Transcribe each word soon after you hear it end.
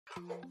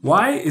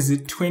Why is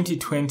it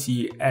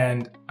 2020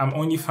 and I'm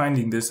only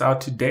finding this out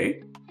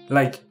today?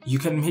 Like, you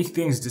can make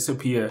things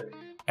disappear,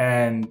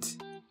 and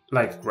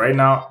like right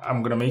now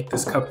I'm gonna make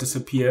this cup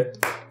disappear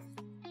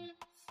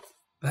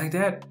like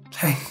that.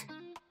 Like,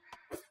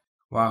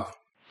 wow.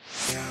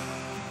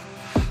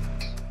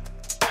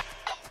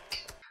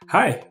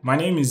 Hi, my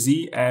name is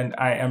Z and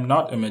I am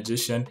not a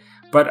magician,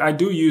 but I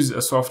do use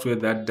a software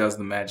that does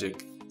the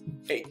magic.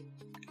 Hey,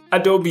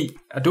 Adobe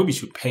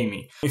should pay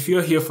me. If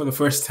you're here for the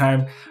first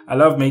time, I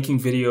love making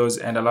videos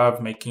and I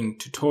love making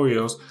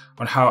tutorials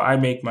on how I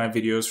make my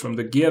videos, from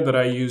the gear that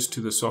I use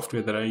to the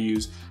software that I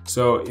use.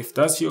 So if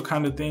that's your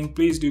kind of thing,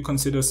 please do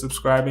consider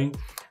subscribing.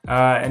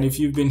 And if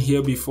you've been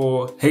here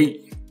before,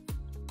 hey,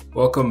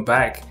 welcome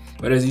back.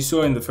 But as you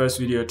saw in the first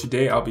video,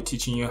 today I'll be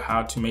teaching you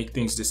how to make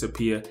things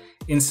disappear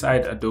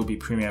inside Adobe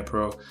Premiere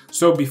Pro.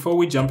 So before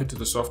we jump into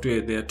the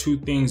software, there are two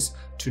things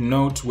to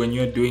note when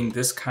you're doing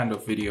this kind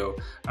of video.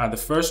 The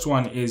first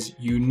one is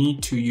you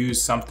need to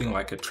use something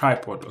like a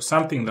tripod or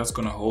something that's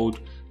going to hold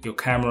your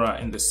camera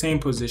in the same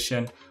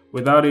position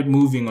without it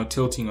moving or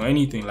tilting or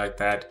anything like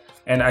that.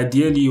 And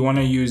ideally you want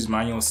to use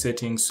manual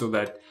settings so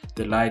that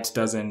the light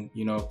doesn't,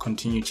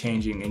 continue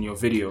changing in your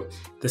video.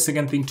 The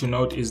second thing to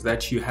note is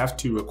that you have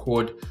to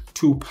record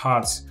two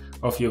parts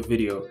of your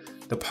video.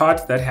 The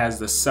part that has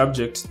the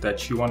subject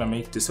that you want to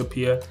make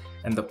disappear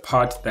and the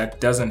part that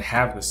doesn't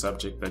have the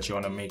subject that you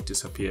want to make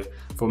disappear.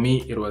 For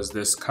me, it was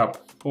this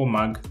cup or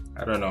mug,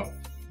 I don't know,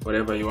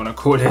 whatever you want to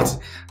call it.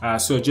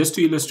 So just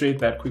to illustrate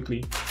that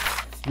quickly,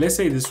 let's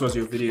say this was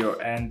your video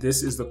and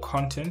this is the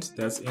content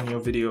that's in your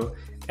video,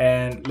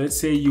 and let's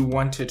say you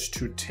wanted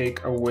to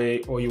take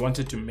away, or you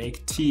wanted to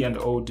make T and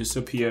O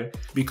disappear,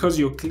 because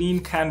your clean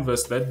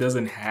canvas that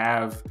doesn't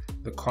have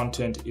the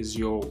content is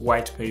your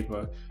white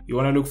paper. You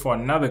want to look for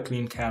another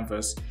clean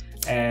canvas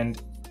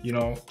and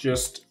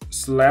just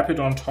slap it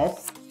on top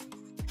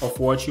of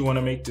what you want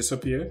to make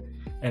disappear,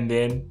 and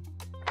then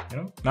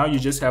now you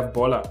just have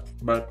bola,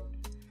 but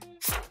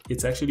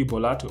it's actually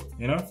bolato,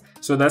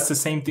 So that's the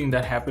same thing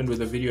that happened with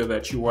the video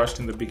that you watched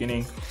in the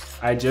beginning.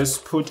 I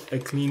just put a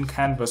clean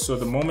canvas. So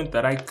the moment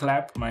that I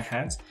clapped my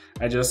hands,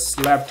 I just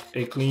slapped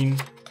a clean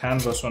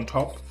canvas on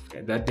top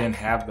that didn't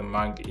have the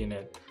mug in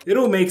it.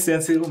 It'll make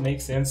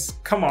sense.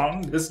 Come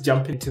on, let's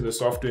jump into the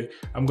software.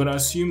 I'm gonna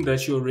assume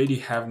that you already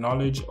have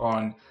knowledge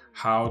on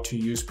how to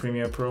use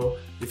Premiere Pro.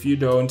 If you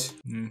don't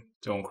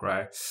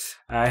cry.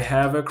 I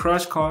have a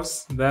crash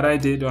course that I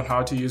did on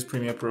how to use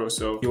Premiere Pro,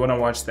 so you want to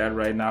watch that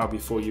right now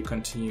before you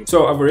continue.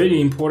 So I've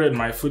already imported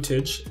my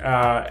footage,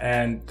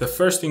 and the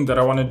first thing that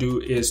I want to do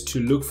is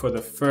to look for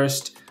the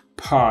first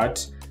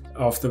part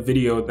of the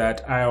video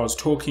that I was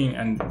talking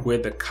and where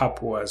the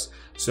cup was.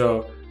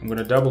 So I'm going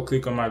to double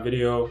click on my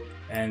video,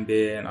 and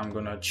then I'm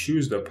going to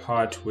choose the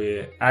part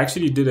where I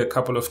actually did a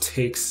couple of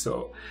takes.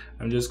 So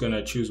I'm just going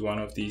to choose one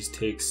of these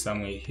takes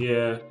somewhere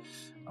here.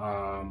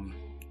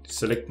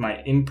 Select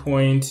my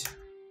endpoint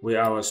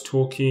where I was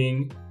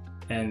talking,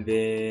 and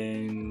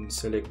then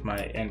select my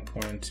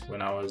endpoint when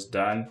I was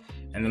done.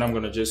 And then I'm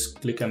going to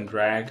just click and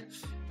drag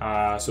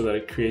so that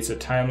it creates a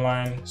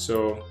timeline.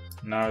 So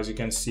now, as you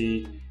can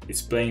see,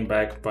 it's playing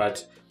back,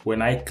 but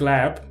when I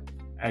clap,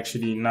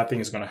 actually nothing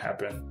is going to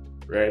happen,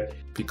 right?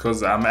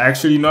 Because I'm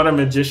actually not a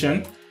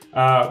magician.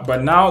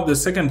 But now the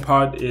second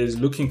part is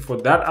looking for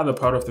that other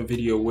part of the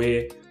video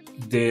where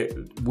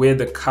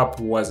the cup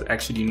was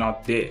actually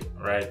not there,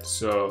 right?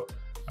 So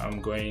I'm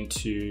going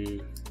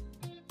to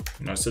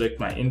select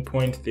my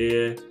endpoint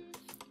there,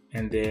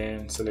 and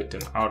then select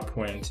an out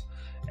point,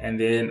 and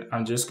then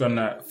I'm just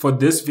gonna, for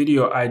this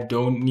video I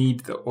don't need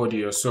the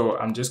audio, so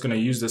I'm just gonna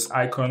use this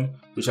icon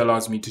which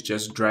allows me to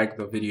just drag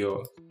the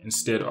video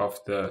instead of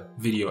the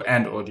video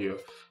and audio.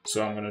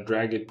 So I'm gonna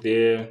drag it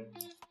there,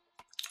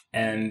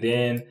 and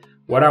then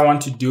what I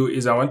want to do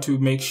is I want to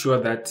make sure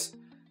that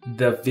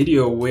the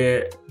video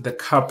where the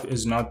cup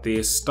is not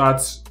there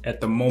starts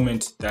at the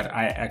moment that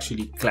I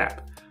actually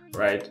clap,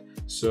 right?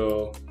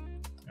 So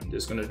I'm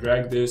just gonna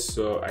drag this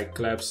so I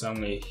clap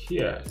somewhere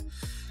here,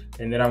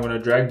 and then I'm gonna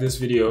drag this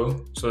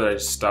video so that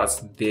it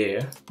starts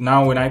there.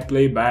 Now when I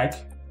play back,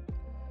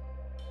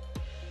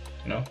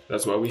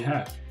 that's what we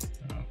have.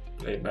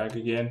 Play back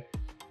again.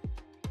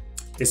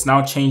 It's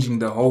now changing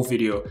the whole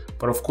video,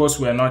 but of course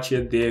we are not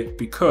yet there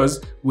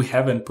because we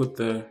haven't put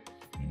the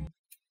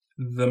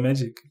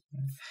magic.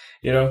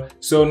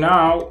 So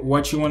now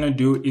what you want to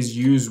do is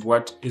use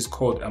what is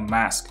called a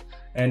mask,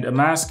 and a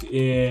mask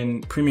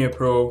in Premiere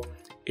Pro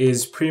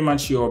is pretty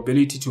much your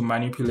ability to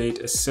manipulate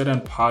a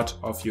certain part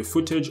of your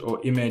footage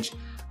or image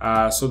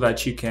so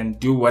that you can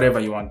do whatever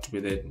you want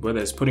with it, whether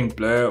it's putting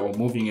blur or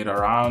moving it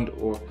around,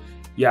 or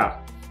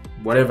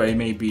whatever it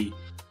may be.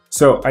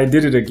 So I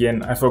did it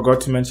again. I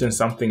forgot to mention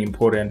something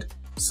important.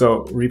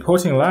 So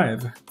reporting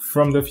live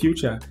from the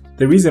future.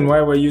 The reason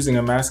why we're using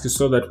a mask is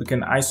so that we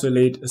can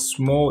isolate a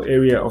small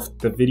area of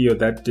the video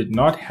that did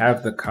not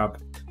have the cup,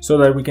 so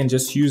that we can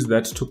just use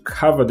that to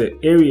cover the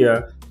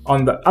area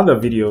on the other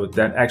video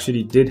that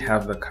actually did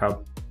have the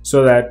cup,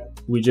 so that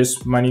we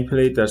just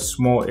manipulate that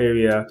small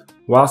area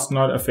whilst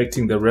not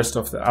affecting the rest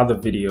of the other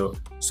video,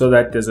 so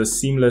that there's a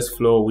seamless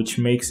flow which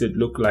makes it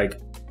look like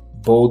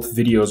both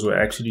videos were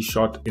actually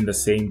shot in the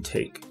same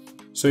take.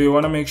 So you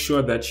want to make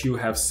sure that you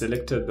have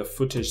selected the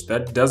footage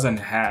that doesn't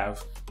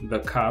have the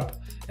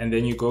cup, and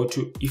then you go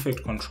to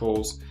Effect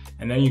Controls,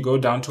 and then you go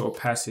down to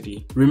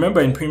Opacity.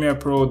 Remember, in Premiere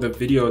Pro, the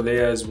video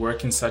layers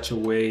work in such a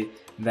way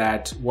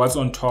that what's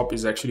on top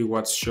is actually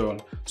what's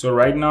shown. So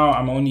right now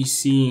I'm only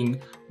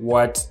seeing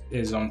what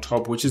is on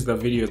top, which is the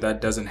video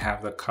that doesn't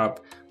have the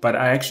cup, but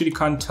I actually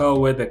can't tell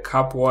where the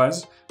cup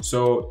was.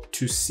 So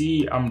to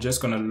see, I'm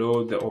just gonna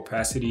lower the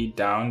opacity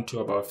down to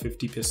about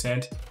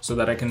 50% so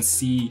that I can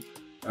see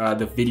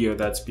the video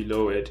that's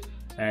below it.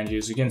 And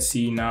as you can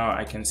see now,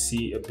 I can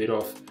see a bit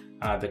of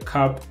the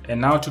cup.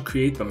 And now to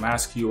create the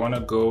mask, you want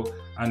to go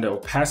under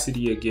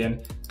opacity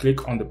again,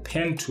 click on the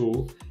pen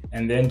tool,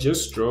 and then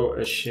just draw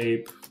a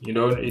shape. You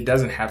know, it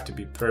doesn't have to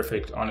be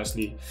perfect,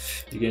 honestly.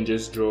 You can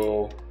just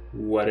draw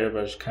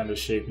whatever kind of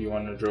shape you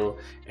want to draw.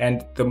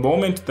 And the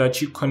moment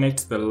that you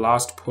connect the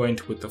last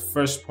point with the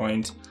first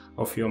point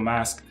of your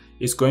mask,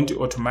 it's going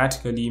to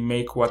automatically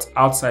make what's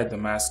outside the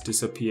mask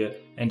disappear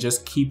and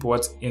just keep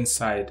what's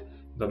inside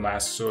the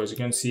mask. So as you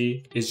can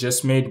see, it's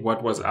just made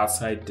what was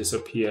outside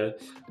disappear,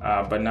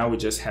 but now we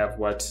just have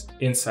what's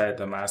inside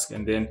the mask.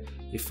 And then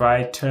if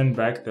I turn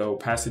back the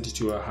opacity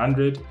to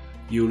 100,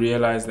 you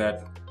realize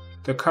that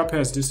the cup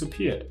has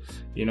disappeared,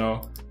 you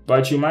know.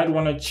 But you might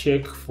want to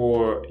check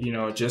for, you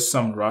know, just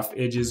some rough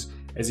edges.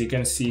 As you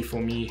can see for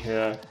me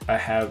here, I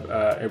have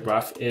a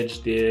rough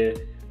edge there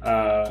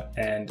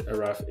and a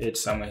rough edge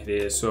somewhere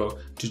there. So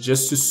to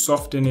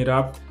soften it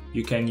up,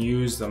 you can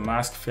use the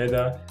mask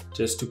feather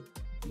just to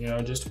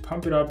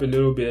pump it up a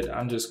little bit.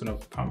 I'm just gonna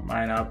pump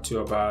mine up to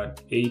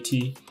about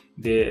 80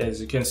 there.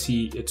 As you can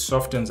see, it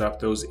softens up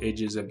those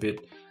edges a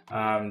bit,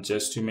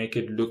 just to make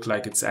it look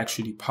like it's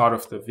actually part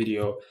of the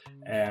video.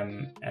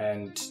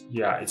 And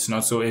yeah, it's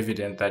not so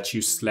evident that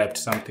you slapped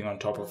something on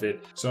top of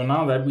it. So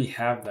now that we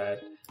have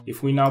that,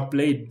 if we now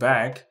play it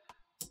back,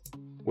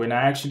 when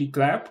I actually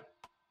clap,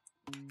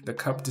 the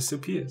cup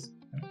disappears.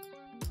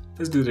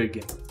 Let's do that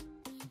again.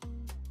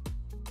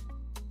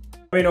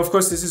 I mean, of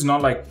course, this is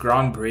not like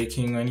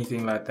groundbreaking or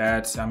anything like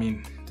that. I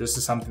mean, this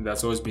is something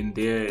that's always been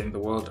there in the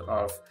world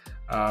of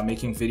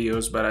making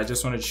videos, but I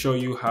just wanted to show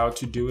you how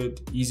to do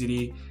it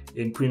easily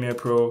in Premiere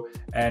Pro.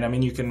 And I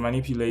mean, you can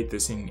manipulate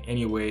this in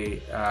any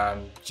way,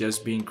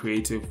 just being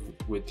creative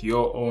with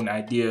your own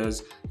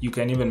ideas. You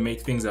can even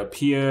make things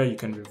appear, you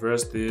can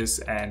reverse this,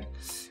 and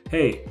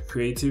hey,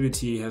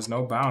 creativity has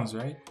no bounds,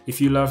 right?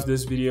 If you love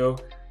this video,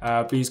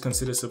 please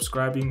consider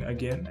subscribing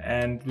again,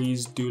 and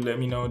please do let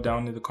me know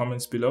down in the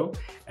comments below.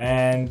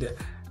 And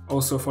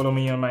also follow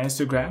me on my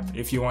Instagram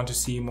if you want to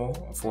see more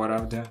of what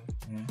I've done.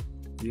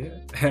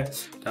 Yeah.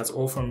 That's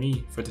all from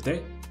me for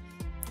today.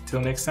 Till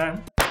next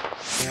time.